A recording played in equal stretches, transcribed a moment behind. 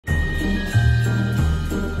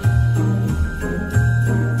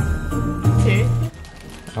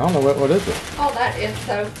don't know, what is it? Oh, that is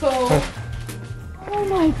so cool. Oh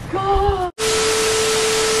my god.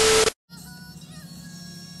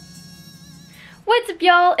 What's up,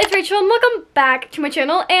 y'all? It's Rachel and welcome back to my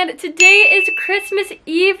channel, and today is Christmas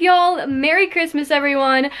Eve, y'all. Merry Christmas,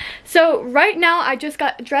 everyone. So right now I just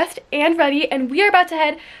got dressed and ready, and we are about to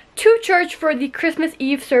head to church for the Christmas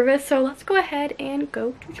Eve service. So let's go ahead and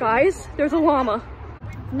go to church. Guys, there's a llama.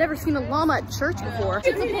 Never seen a llama at church before.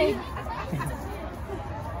 It's a pig.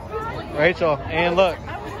 Rachel, and look.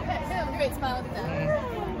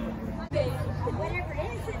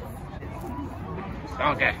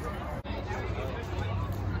 Okay.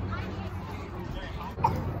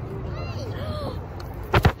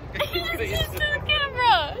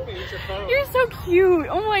 Camera. You're so cute.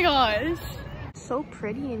 Oh my gosh. So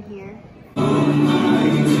pretty in here.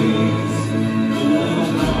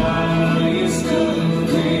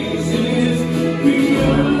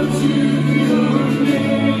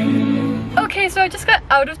 Okay, so I just got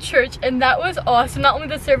out of church and that was awesome. Not only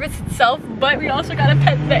the service itself, but we also got to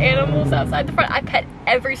pet the animals outside the front. I pet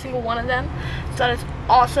every single one of them. So that is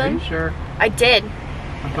awesome. Are you sure? I did.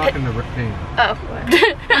 I'm talking to Renee. Oh.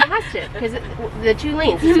 Has to, because the two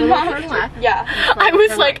lanes, it's one turn left. Yeah. I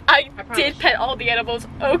was like, I did pet all the animals,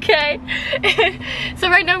 okay. So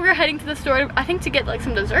right now we're heading to the store, I think to get like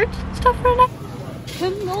some dessert stuff right now.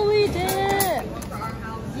 Cannoli dip!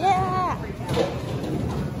 Yeah!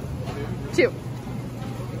 2.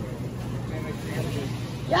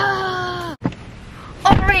 Yeah!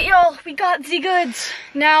 Alright, y'all, we got the goods.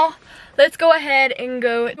 Now, let's go ahead and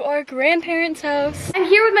go to our grandparents' house. I'm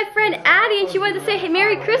here with my friend Addie, and she wanted to say hey,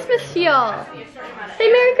 Merry Christmas to y'all. Say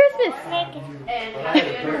Merry Christmas.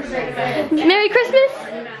 Merry Christmas?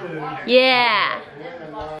 Yeah.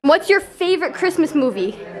 What's your favorite Christmas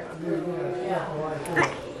movie?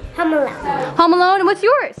 Home Alone. Home Alone, and what's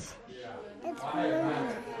yours? It's Home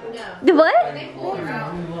The what?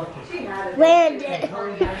 Landon.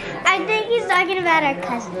 I think he's talking about our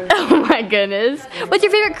cousin. Oh my goodness. What's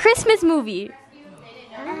your favorite Christmas movie?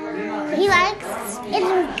 He likes it's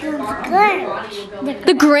the Grinch.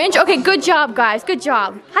 The Grinch? Okay, good job, guys. Good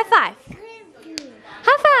job. High five.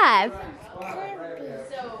 High five.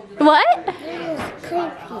 What?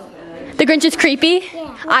 The Grinch is creepy?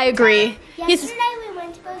 Yeah. I agree. Yesterday we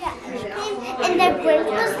went to go get ice cream and the Grinch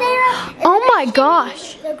was there. Oh my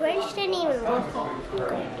gosh. The Grinch didn't even look.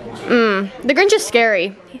 The Grinch is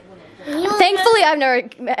scary. He was Thankfully, I've never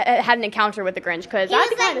had an encounter with the Grinch because that'd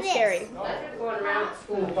be kind of scary.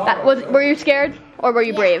 Were you scared or were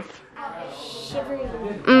you brave?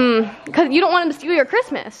 shivering. Because you don't want him to steal your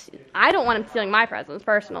Christmas. I don't want him stealing my presents,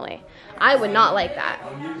 personally. I would not like that.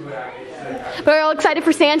 But are you all excited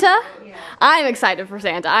for Santa? I'm excited for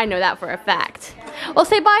Santa. I know that for a fact. Well,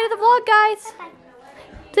 say bye to the vlog, guys.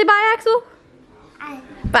 Say bye, Axel.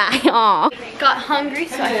 Bye. Aw. Got hungry,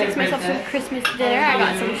 so I fixed myself some Christmas dinner. I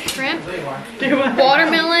got some shrimp,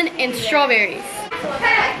 watermelon, and strawberries.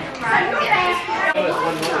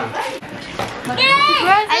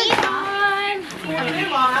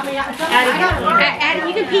 Addie,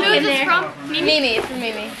 you can peek in there. From? Mimi. It's from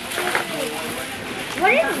Mimi.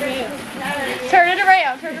 What is this? Turn it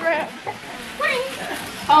around. Turn it around.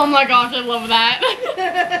 Oh my gosh, I love that.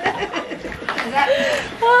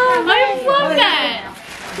 Oh, I love that.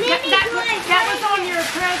 That was on your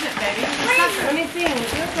present, baby. Let me see.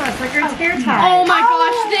 It's like your hair tie. Oh my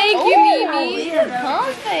gosh, thank you, Mimi.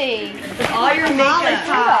 Comfy. All your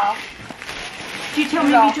makeup. Did you tell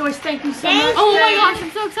Mimi Joyce thank you so much? Oh my gosh,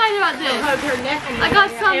 I'm so excited about this. Hug her neck and I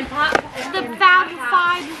got some the Fab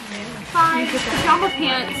Five pajama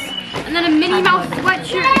pants, and then a Minnie Mouse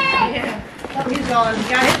sweatshirt. He's on.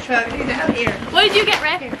 Got his truck. He's out here. What did you get,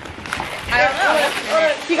 Ray? I don't know.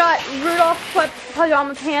 She got Rudolph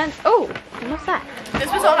pajama pants. Oh, what's that?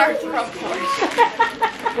 This was on our front porch.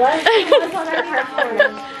 What? It was on our front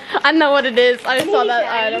porch. I know what it is. I just saw that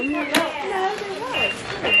item.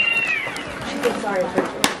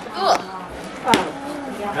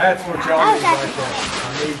 That's what y'all need right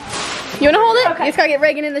there. You wanna hold it? You just gotta get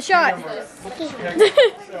Reagan in the shot.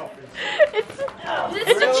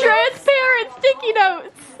 It's a transparent sticky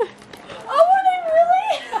notes. Oh, are they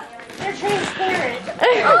really? They're transparent.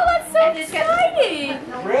 Oh, that's so exciting.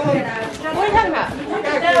 Really? What are you talking about?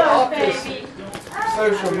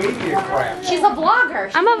 Social media crap. She's a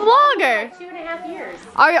vlogger. I'm a vlogger. 2.5 years.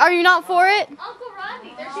 Are you not for it? Uncle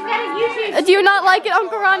Rodney. She's got a YouTube. Do you not like it,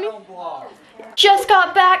 Uncle Rodney? Just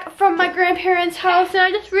got back from my grandparents' house and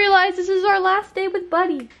I just realized this is our last day with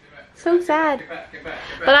Buddy. So sad.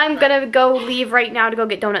 But I'm gonna go leave right now to go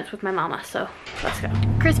get donuts with my mama, so let's go.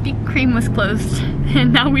 Krispy Kreme was closed,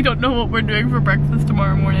 and now we don't know what we're doing for breakfast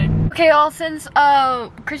tomorrow morning. Okay, y'all, since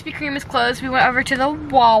Krispy Kreme is closed, we went over to the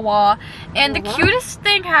Wawa, and the cutest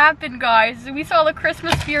thing happened, guys. We saw the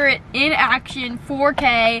Christmas spirit in action,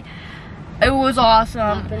 4K. It was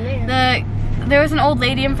awesome. There was an old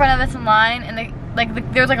lady in front of us in line, and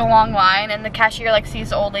there was like a long line, and the cashier like sees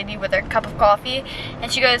the old lady with her cup of coffee,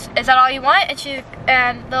 and she goes, "Is that all you want?"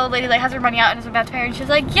 And the old lady like has her money out and is about to pay her, and she's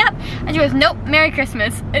like, "Yep." And she goes, "Nope, Merry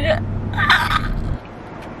Christmas." And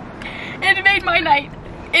it made my night.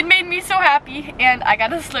 It made me so happy, and I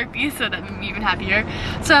got a Slurpee, so that made me even happier.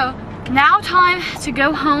 So now time to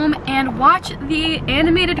go home and watch the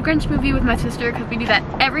animated Grinch movie with my sister, because we do that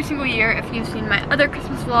every single year if you've seen my other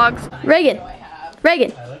Christmas vlogs. Reagan.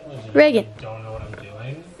 Don't know what I'm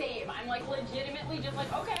doing. Same. I'm like legitimately just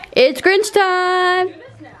like, okay. It's Grinch time. Do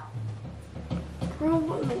this now. Girl,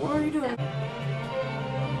 what are you doing?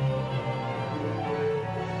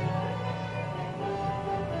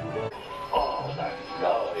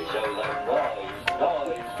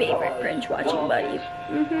 Favorite Grinch watching buddy.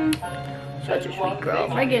 Such a sweet girl.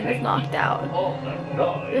 Reagan is knocked out.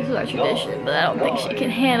 This is our tradition, but I don't think she can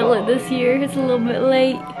handle it this year. It's a little bit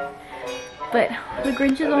late. But the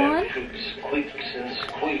Grinch is on,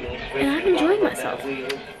 and I'm enjoying myself.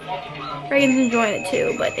 Reagan's enjoying it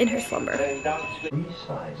too, but in her slumber.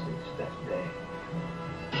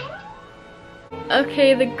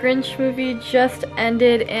 Okay, the Grinch movie just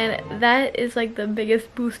ended, and that is like the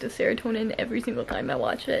biggest boost of serotonin every single time I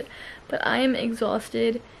watch it. But I am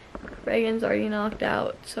exhausted. Reagan's already knocked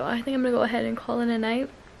out, so I think I'm gonna go ahead and call it a night.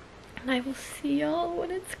 And I will see y'all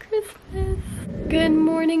when it's Christmas. Good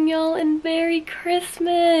morning, y'all, and Merry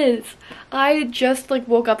Christmas! I just like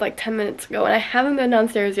woke up like 10 minutes ago, and I haven't been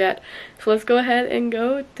downstairs yet. So let's go ahead and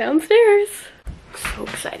go downstairs. I'm so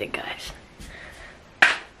excited, guys.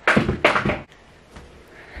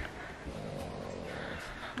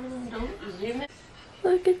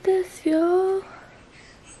 Look at this, y'all.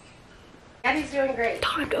 Daddy's doing great.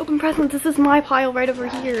 Time to open presents. This is my pile right over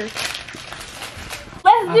here.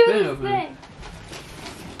 Let's do this thing.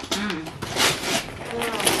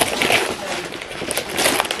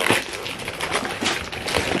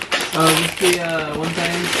 What's the one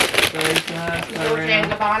thing that I used to have?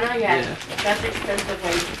 Gabbana? Yeah. That's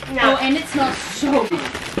expensive. No. Oh, and it smells so good.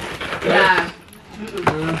 Yeah.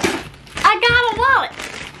 I got a wallet.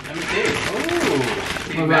 Let me see.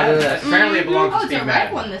 Ooh. What about this? Apparently it belongs Oh, to it's a Steve red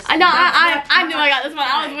Madden. one this I know. I knew I got this one.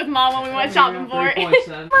 I was with Mom when we went shopping for it.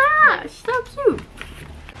 3.7. Wow, so cute.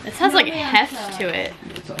 This has like heft to it.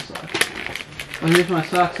 It's all socks. Well, here's my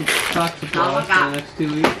sock supply for the next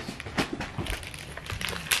 2 weeks.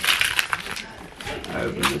 I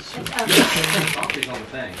open this one.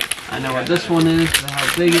 I know what this one is,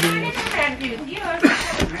 how big it is.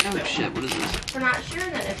 Oh shit, what is this? We're not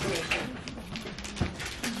sharing that information.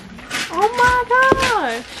 Oh my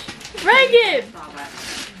gosh. Reagan!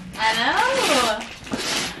 I know.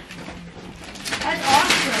 That's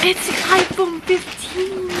awesome. It's the iPhone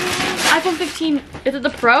 15. iPhone 15. Is it the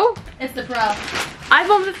Pro? It's the Pro.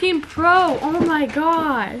 iPhone 15 Pro. Oh my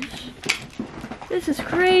gosh. This is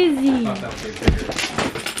crazy.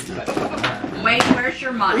 Wait, where's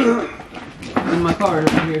your money? In my car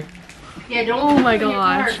over here. Yeah, don't. Oh my put your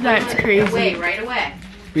gosh, card. that's crazy. Away, right away.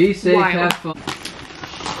 Be safe, Wild. have fun.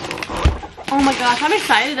 Oh my gosh, I'm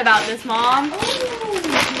excited about this, Mom. This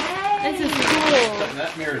This is cool.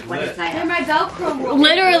 That mirror's What is lit. that? They're my Velcro rules.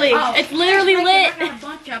 Literally, Oh. it's literally lit. I got a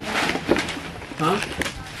bunch of them.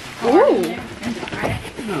 Huh? Ooh.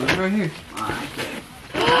 No, it's right here.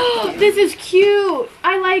 This is cute.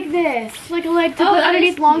 I like this. Like a leg to Oh, put that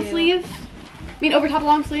underneath is long cute. sleeves. I mean over top of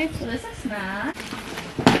long sleeves. So this is nice.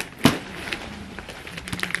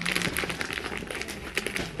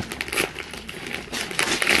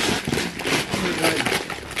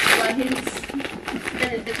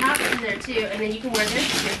 The top's in there too, and then you can wear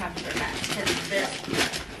this with your puffer vest. Because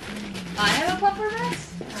this. I have a puffer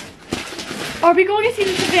vest. Are we going to see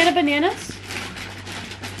the Savannah Bananas?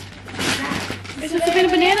 It's a Savannah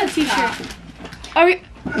Bananas t-shirt. Are we?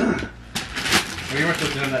 Well, you weren't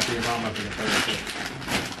supposed to do that to your mom up in the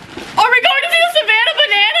photo. Are we going to see the Savannah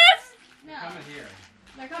Bananas? No, Coming here.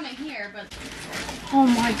 they're coming here, but Oh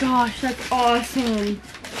my gosh, that's awesome.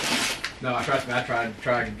 No, trust me, I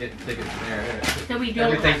tried to get tickets there. So we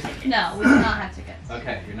don't Everything's- have to. no, we do not have tickets.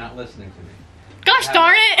 Okay, you're not listening to me. Gosh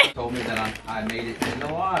darn it. Told me that I made it in the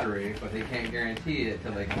lottery, but they can't guarantee it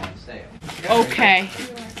till they go on sale. Okay,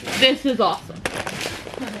 this is awesome.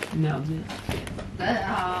 No,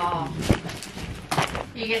 Oh,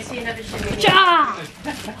 You guys see another shimmy? Ja!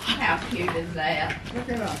 how cute is that?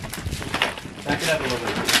 back it up a little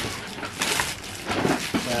bit.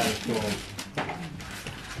 That is cool.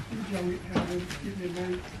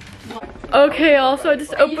 Okay, also I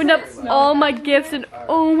just opened up all my gifts and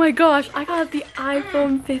oh my gosh, I got the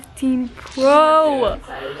iPhone 15 Pro.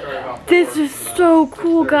 This is so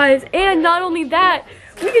cool, guys. And not only that,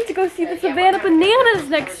 we get to go see the Savannah Bananas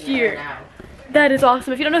next year. That is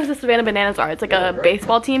awesome. If you don't know who the Savannah Bananas are, it's like a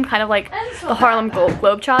baseball team, kind of like the Harlem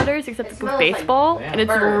Globetrotters, except it's with baseball, and it's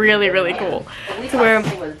really, really cool. So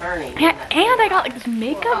yeah, and I got like this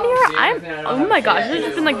makeup mirror. Oh my gosh, this has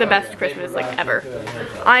just been like the best Christmas like ever.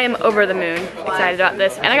 I am over the moon excited about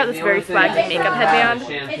this, and I got this very swag makeup headband.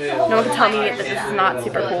 No one can tell me that this is not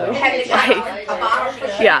super cool.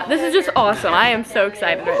 Like, yeah, this is just awesome. I am so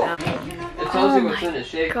excited right now. Oh my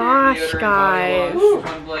gosh, guys.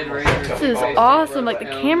 This is awesome. Like, the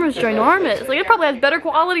camera's ginormous. Like, it probably has better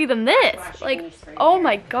quality than this. Like, oh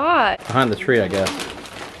my god. Behind the tree, I guess.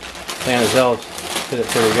 Santa's elves did it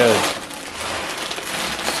pretty good.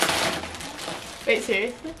 Wait,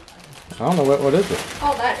 seriously? I don't know, what is it?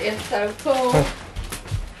 Oh, that is so cool.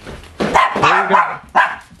 There you go.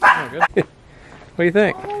 Oh, good. What do you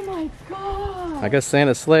think? Oh my god. I guess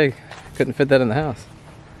Santa's sleigh couldn't fit that in the house.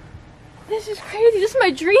 This is crazy. This is my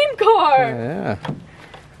dream car. Yeah.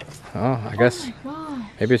 Oh, I guess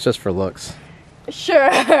maybe it's just for looks. Sure.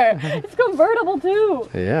 It's convertible too.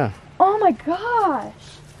 Yeah. Oh my gosh.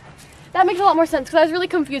 That makes a lot more sense because I was really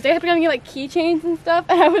confused. I kept getting like keychains and stuff,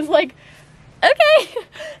 and I was like, okay,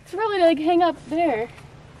 it's probably to like hang up there.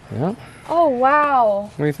 Yeah. Oh wow.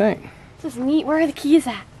 What do you think? This is neat. Where are the keys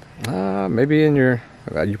at? Maybe in your.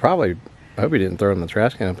 You probably. I hope you didn't throw it in the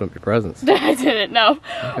trash can and put up your presents. I didn't know.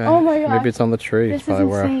 Okay. Oh my gosh. Maybe it's on the tree. This It's probably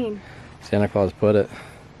is insane. where Santa Claus put it.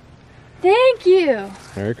 Thank you.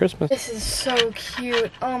 Merry Christmas. This is so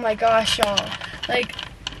cute. Oh my gosh, y'all. Like,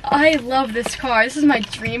 I love this car. This is my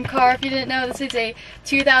dream car, if you didn't know. This is a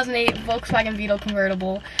 2008 Volkswagen Beetle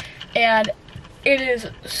convertible. And it is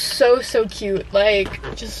so, so cute.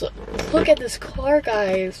 Like, just look at this car,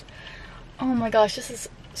 guys. Oh my gosh, this is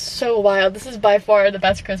so wild. This is by far the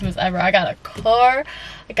best Christmas ever. I got a car,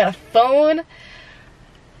 I got a phone.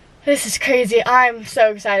 This is crazy. I'm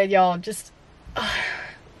so excited, y'all. Just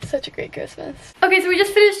such a great Christmas. Okay, so we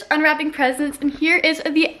just finished unwrapping presents, and here is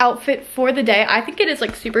the outfit for the day. I think it is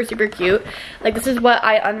like super, super cute. Like, this is what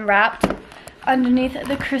I unwrapped underneath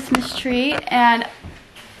the Christmas tree, and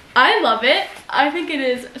I love it. I think it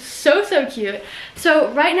is so, so cute.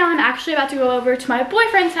 So right now I'm actually about to go over to my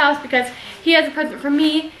boyfriend's house because he has a present for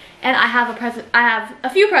me and I have a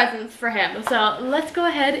few presents for him. So let's go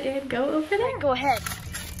ahead and go over there. Go ahead.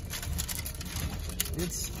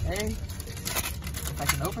 It's if I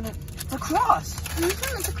can open it, it's a cross.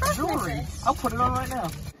 It's a cross Jewelry. necklace. I'll put it on right now.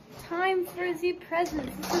 Time for the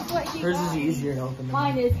presents. This is what he Hers got. is easier to open.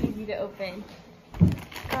 Mine is easy to open.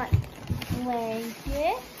 Got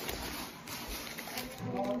blanket.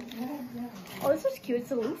 Oh, this is cute.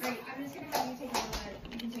 It's a loose. I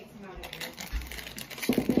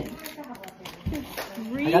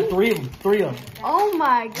got three of them. Oh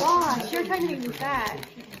my gosh, you're trying to make me fat.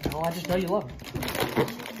 Oh, I just know you love them.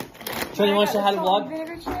 So you want to say how to vlog? You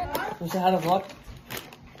want to say how to vlog?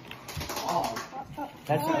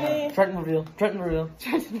 That's Trenton reveal. Trenton reveal.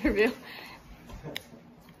 Trenton reveal.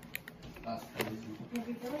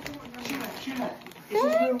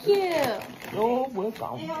 Thank you. You're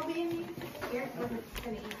welcome.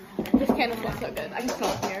 This candle smells so good. I can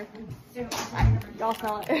smell it from here. Y'all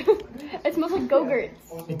smell it. It smells like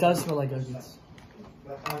Go-Gurts. It does smell like Go-Gurts.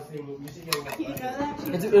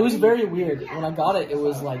 It was very weird. When I got it, it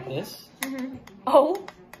was like this. Oh.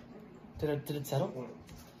 Did it settle?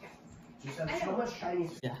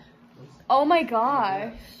 Yeah. Oh my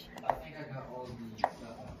gosh.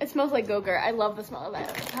 It smells like Go-Gurt. I love the smell of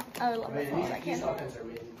that. I love the smell of that candle.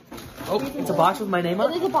 Oh, it's a box with my name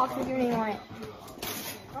on It it? is a box with your name on it.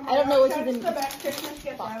 I don't know which is in the box.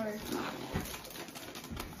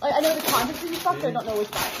 Like, I know the contents of this box, but I don't know which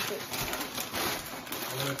box it is.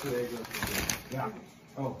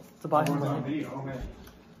 It's a box with my name.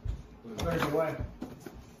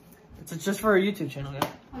 It's just for our YouTube channel, yeah.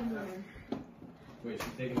 Wait,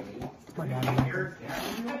 she's taking a video? My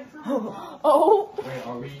dad. Oh. Wait,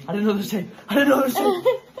 are we? I didn't know there's tape. I didn't know there's tape.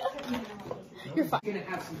 You're fine. Gonna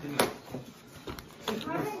have something.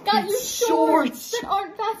 Got you shorts that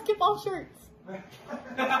aren't basketball shorts.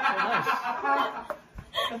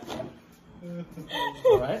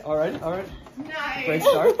 Alright. Nice.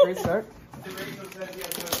 Great start.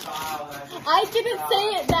 I didn't say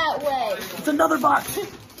it that way. It's another box.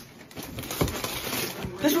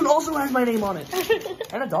 This one also has my name on it.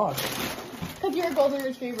 And a dog. Because you're a golden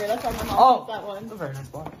retriever. That's why my mom Oh, picked that one. it's a very nice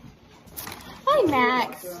box. Hi,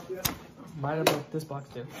 Max. Right about this box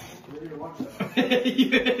too.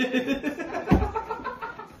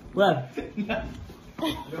 What?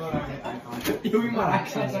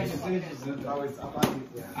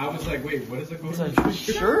 I was like, wait, what is it called? It's a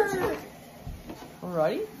shirt?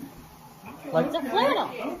 Alrighty. Like It's a flannel.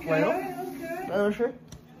 flannel? Flannel shirt?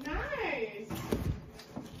 Damn,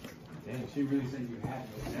 she really said you had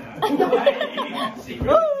it. She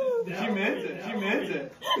meant it. She meant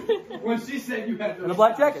it. When she said you had And a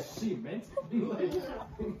black jacket. she meant it. Like, she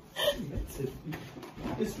meant it.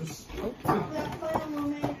 This was.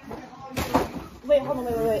 Wait, hold on,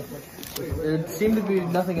 wait. There seemed to be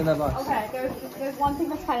nothing in that box. Okay, there's one thing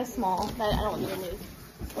that's kind of small that I don't want you to lose.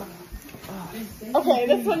 Okay,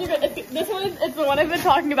 this one it's the one I've been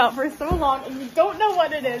talking about for so long, and you don't know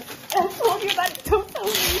what it is. I told you about it. Don't tell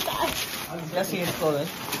me that. I'm guessing it's clothing.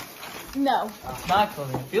 No, It's not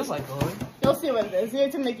clothing. It feels like clothing. you'll see what it is.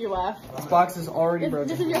 It's to make you laugh. This box is already broken.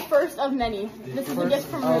 This is your first of many. This is a gift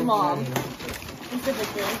from your mom,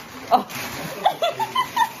 specifically. Oh.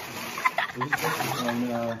 Oh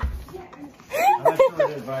no. I'm not sure what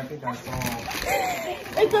it is, but I think I saw.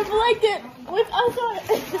 It's a blanket with us on it.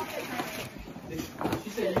 It's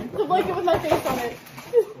a blanket with my face on it.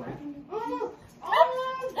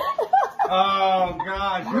 Oh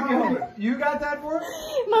gosh, you got that for us?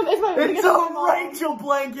 It's a Rachel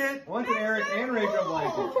blanket. Once an Eric and Rachel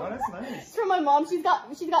blanket. Oh, that's nice. It's from my mom. She's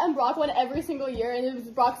gotten Brock one every single year, and it was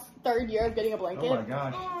Brock's 3rd year of getting a blanket. Oh my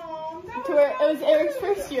gosh. To where it was Eric's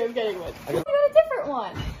 1st year of getting one. You got a different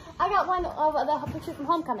one. I got one of the picture from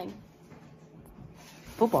homecoming.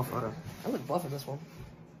 Football photo. I would love for this one.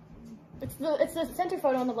 It's the center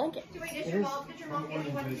photo on the blanket. Wait, did your mom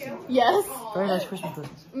get one too? Yes. Very nice Christmas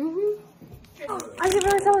presents. Mhm. I didn't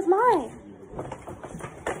realize that was mine.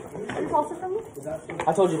 Is this also from me?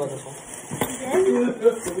 I told you about this one.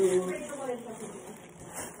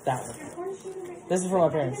 That one. This is for my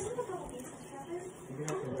parents.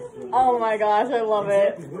 Oh my gosh, I love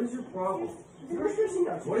it. What is your problem?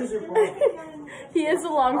 What is your problem? He is a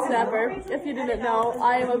long snapper. If you didn't know,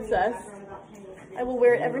 I am obsessed. I will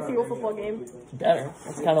wear it every single football game. Better.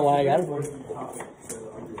 That's kind of why I got it for you.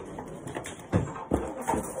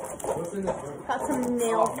 Got some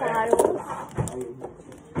nail files.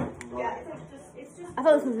 I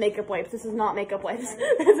thought this was makeup wipes. This is not makeup wipes.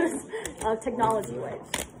 This is technology wipes.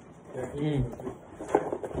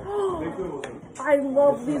 I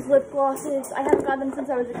love these lip glosses. I haven't got them since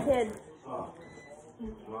I was a kid.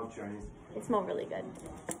 They smell really good.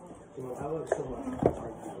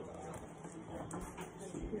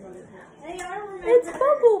 It's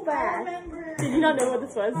bubble bath. Did you not know what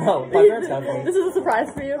this was? No, my parents got it for me. This is a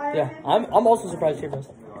surprise for you. Yeah, I'm also surprised to hear this.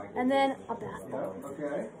 And then a bath bomb.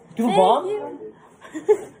 You have a bomb? She's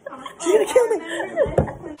gonna kill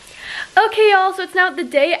me. Okay, y'all, so it's now the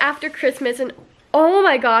day after Christmas, and oh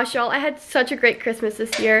my gosh, y'all, I had such a great Christmas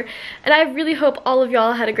this year, and I really hope all of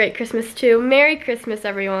y'all had a great Christmas too. Merry Christmas,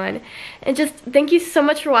 everyone. And just thank you so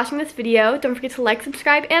much for watching this video. Don't forget to like,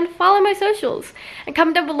 subscribe, and follow my socials. And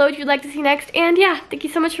comment down below what you'd like to see next. And yeah, thank you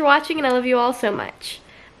so much for watching, and I love you all so much.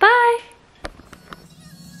 Bye!